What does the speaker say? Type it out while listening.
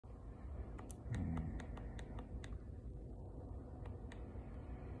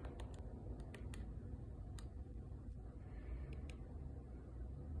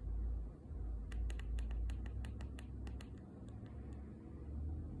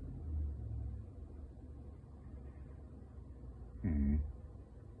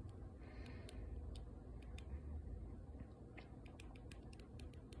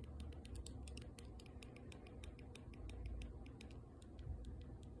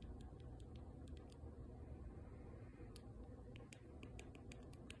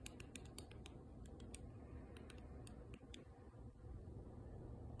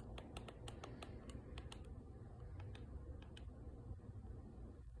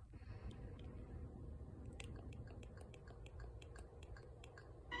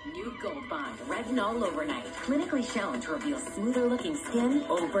New Gold Bond Retinol Overnight. Clinically shown to reveal smoother looking skin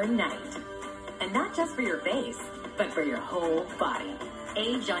overnight. And not just for your face, but for your whole body.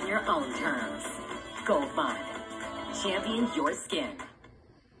 Age on your own terms. Gold Bond. Champion your skin.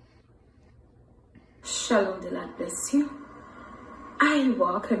 Shalom, the Lord bless you. I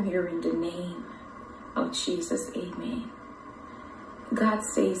welcome you in the name of Jesus. Amen. God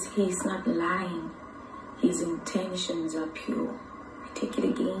says He's not lying. His intentions are pure. I take it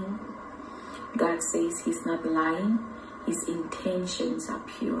again. God says He's not lying. His intentions are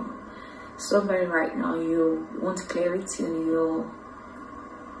pure. Somebody right now, you want clarity on your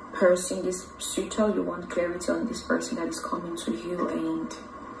person, this suitor, you want clarity on this person that is coming to you, and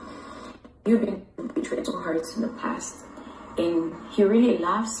you've been betrayed or hurt in the past, and he really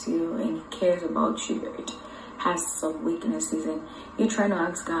loves you and he cares about you, but has some weaknesses, and you're trying to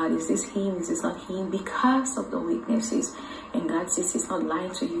ask God, is this him, is this not him, because of the weaknesses. And God says He's not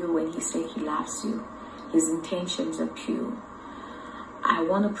lying to you when He said He loves you. His intentions are pure. I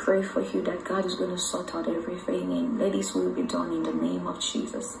want to pray for you that God is going to sort out everything, and let His will be done in the name of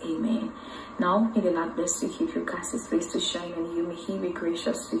Jesus. Amen. Now, may the Lord bless you, keep you, cast His face to shine on you. May He be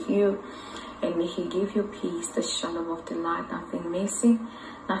gracious to you, and may He give you peace, the shalom of the Lord, nothing missing,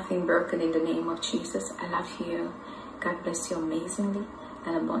 nothing broken, in the name of Jesus. I love you. God bless you amazingly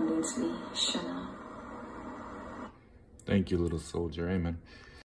and abundantly. Shalom. Thank you, little soldier. Amen.